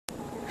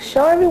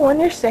Show everyone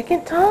your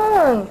second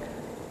tongue.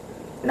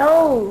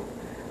 No.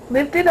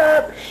 Lift it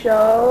up.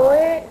 Show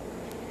it.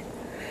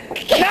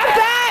 Not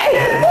that!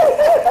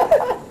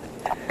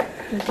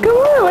 Come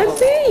on, let's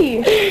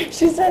see.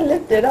 She said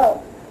lift it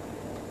up.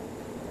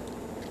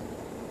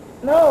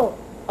 No.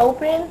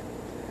 Open.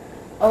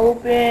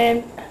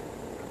 Open.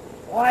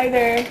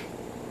 Wider.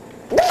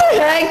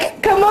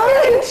 Like, Come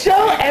on,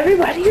 show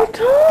everybody your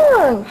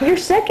tongue. Your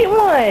second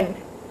one.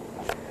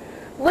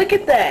 Look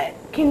at that.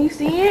 Can you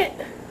see it?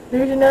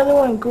 There's another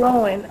one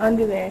growing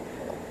under there.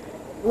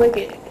 Look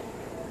at it.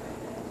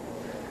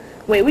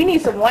 Wait, we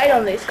need some light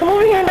on this. Come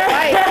over here in the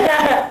light.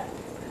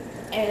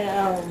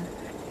 And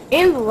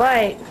in the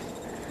light.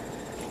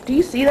 Do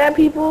you see that,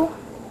 people?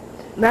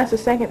 That's the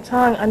second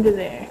tongue under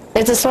there.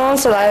 it's a swollen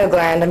saliva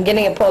gland. I'm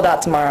getting it pulled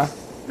out tomorrow.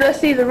 Let's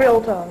see the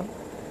real tongue.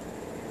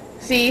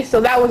 See,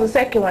 so that was the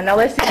second one. Now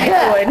let's see the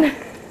other one.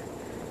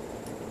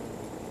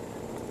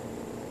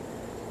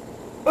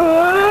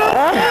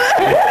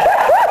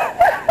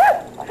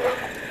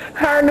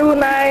 Her new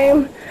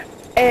name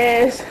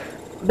is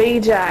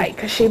BJ,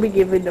 because she be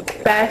giving the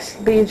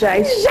best BJ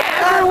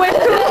ever with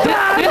two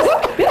tongues.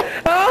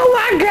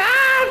 Oh my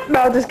God!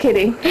 No, just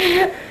kidding.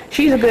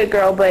 She's a good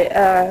girl, but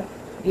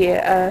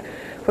yeah,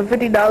 for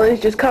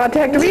 $50, just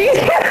contact me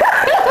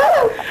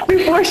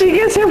before she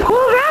gets her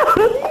pulled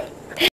out.